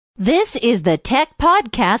This is the Tech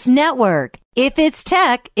Podcast Network. If it's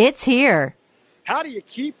tech, it's here. How do you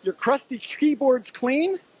keep your crusty keyboards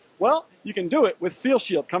clean? Well, you can do it with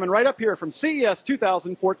SealShield, coming right up here from CES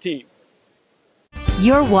 2014.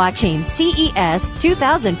 You're watching CES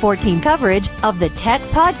 2014 coverage of the Tech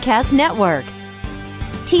Podcast Network.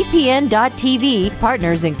 TPN.TV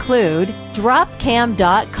partners include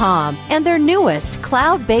Dropcam.com and their newest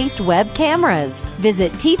cloud-based web cameras.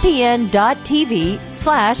 Visit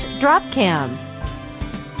TPN.TV/Dropcam.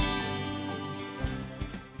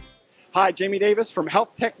 Hi, Jamie Davis from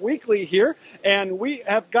Health Tech Weekly here, and we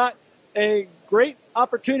have got a great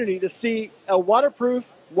opportunity to see a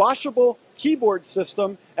waterproof, washable keyboard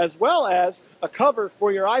system as well as a cover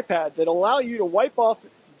for your iPad that allow you to wipe off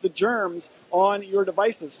the germs on your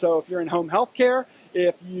devices. So if you're in home healthcare,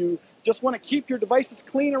 if you just want to keep your devices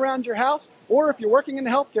clean around your house, or if you're working in the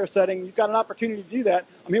healthcare setting, you've got an opportunity to do that.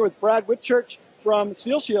 I'm here with Brad Whitchurch from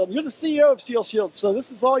SealShield. You're the CEO of SealShield, so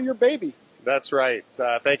this is all your baby. That's right.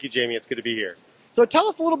 Thank you, Jamie. It's good to be here. So tell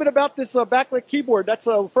us a little bit about this backlit keyboard. That's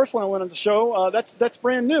the first one I wanted to show. That's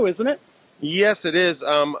brand new, isn't it? Yes, it is.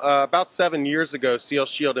 About 7 years ago,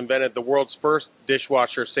 SealShield invented the world's first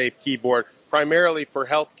dishwasher-safe keyboard, primarily for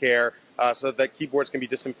healthcare, so that keyboards can be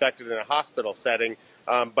disinfected in a hospital setting.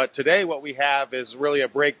 But today what we have is really a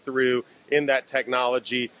breakthrough in that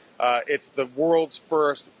technology. It's the world's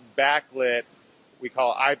first backlit, we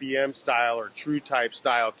call IBM style or TrueType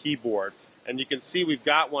style keyboard. And you can see we've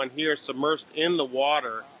got one here submersed in the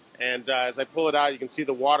water. And as I pull it out, you can see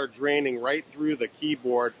the water draining right through the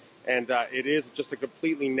keyboard. And it is just a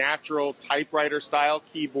completely natural typewriter style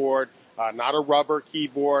keyboard, not a rubber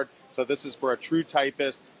keyboard. So this is for a true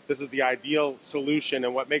typist. This is the ideal solution.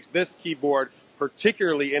 And what makes this keyboard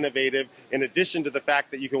particularly innovative, in addition to the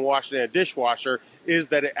fact that you can wash it in a dishwasher, is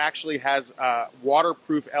that it actually has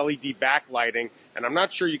waterproof LED backlighting. And I'm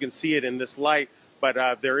not sure you can see it in this light,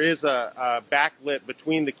 but there is a backlit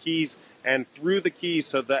between the keys and through the keys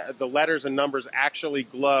so that the letters and numbers actually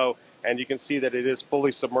glow. And you can see that it is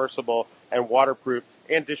fully submersible and waterproof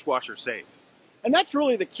and dishwasher safe. And that's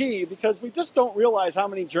really the key, because we just don't realize how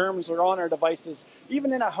many germs are on our devices.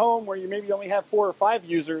 Even in a home where you maybe only have 4 or 5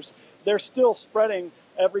 users, they're still spreading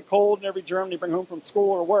every cold and every germ they bring home from school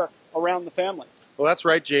or work around the family. Well, that's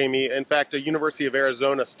right, Jamie. In fact, a University of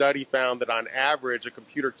Arizona study found that on average, a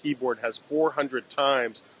computer keyboard has 400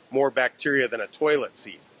 times more bacteria than a toilet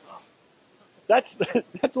seat. That's a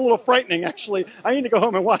little frightening, actually. I need to go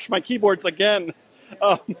home and wash my keyboards again.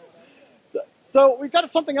 So we've got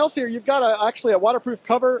something else here. You've got actually a waterproof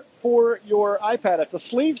cover for your iPad. It's a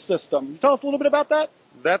sleeve system. Can you tell us a little bit about that?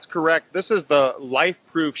 That's correct. This is the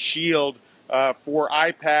LifeProof Shield for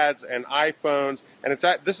iPads and iPhones. And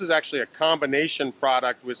this is actually a combination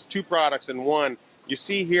product with 2 products in one. You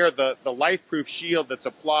see here the LifeProof Shield that's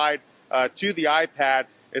applied to the iPad.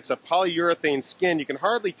 It's a polyurethane skin. You can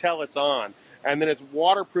hardly tell it's on. And then it's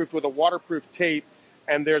waterproofed with a waterproof tape.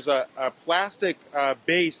 And there's a plastic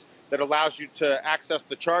base that allows you to access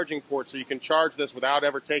the charging port, so you can charge this without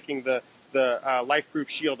ever taking the LifeProof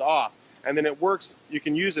Shield off. And then it works, you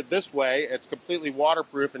can use it this way. It's completely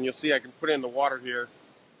waterproof, and you'll see I can put it in the water here.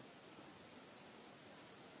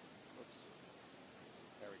 Oops.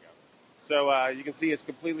 There we go. So you can see it's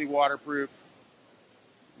completely waterproof,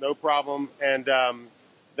 no problem. And then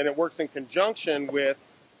it works in conjunction with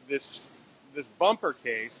this bumper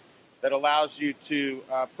case that allows you to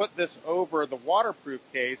put this over the waterproof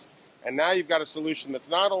case. And now you've got a solution that's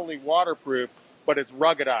not only waterproof, but it's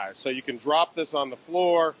ruggedized. So you can drop this on the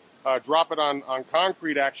floor, drop it on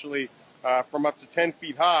concrete actually, from up to 10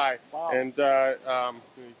 feet high. Wow. And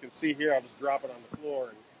you can see here, I'll just drop it on the floor.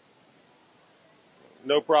 And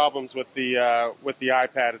no problems with the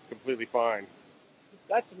iPad. It's completely fine.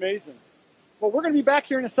 That's amazing. Well, we're going to be back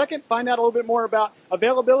here in a second, find out a little bit more about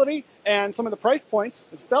availability and some of the price points,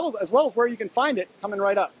 as well as where you can find it, coming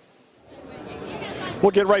right up. We'll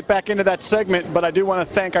get right back into that segment, but I do want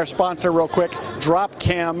to thank our sponsor real quick,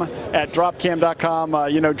 Dropcam at Dropcam.com.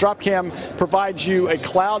 Dropcam provides you a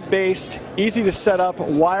cloud-based, easy-to-set-up,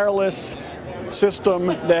 wireless system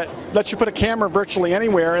that lets you put a camera virtually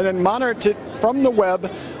anywhere and then monitor it from the web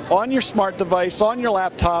on your smart device, on your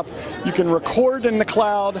laptop. You can record in the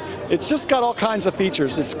cloud. It's just got all kinds of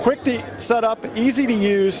features. It's quick to set up, easy to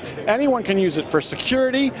use. Anyone can use it for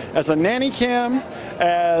security, as a nanny cam,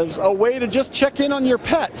 as a way to just check in on your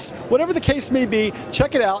pets. Whatever the case may be,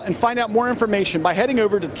 check it out and find out more information by heading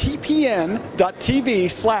over to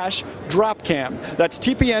tpn.tv/dropcam. That's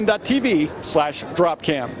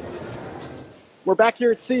tpn.tv/dropcam. We're back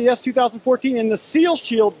here at CES 2014 in the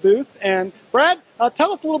SealShield booth. And Brad,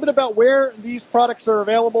 tell us a little bit about where these products are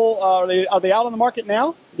available. Are they out on the market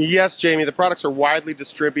now? Yes, Jamie. The products are widely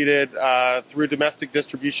distributed through domestic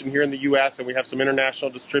distribution here in the U.S., and we have some international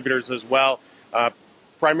distributors as well.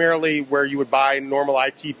 Primarily where you would buy normal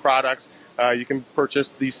IT products, you can purchase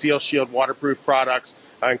the SealShield waterproof products,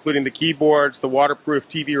 including the keyboards, the waterproof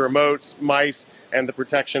TV remotes, mice, and the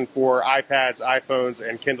protection for iPads, iPhones,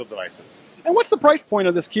 and Kindle devices. And what's the price point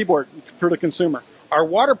of this keyboard for the consumer? Our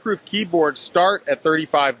waterproof keyboards start at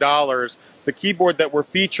 $35. The keyboard that we're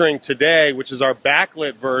featuring today, which is our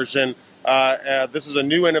backlit version, this is a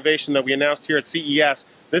new innovation that we announced here at CES.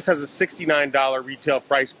 This has a $69 retail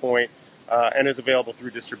price point and is available through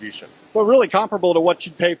distribution. So really comparable to what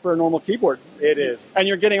you'd pay for a normal keyboard. It is. And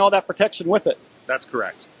you're getting all that protection with it. That's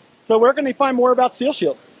correct. So where can they find more about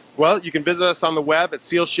SealShield? Well, you can visit us on the web at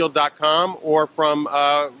SealShield.com or from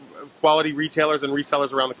quality retailers and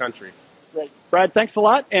resellers around the country. Great. Brad, thanks a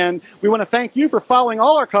lot. And we want to thank you for following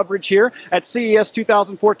all our coverage here at CES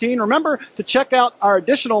 2014. Remember to check out our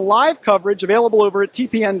additional live coverage available over at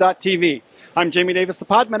tpn.tv. I'm Jamie Davis, the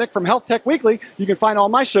Podmedic from Health Tech Weekly. You can find all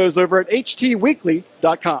my shows over at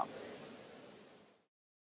htweekly.com.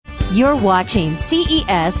 You're watching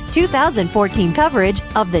CES 2014 coverage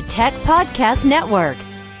of the Tech Podcast Network.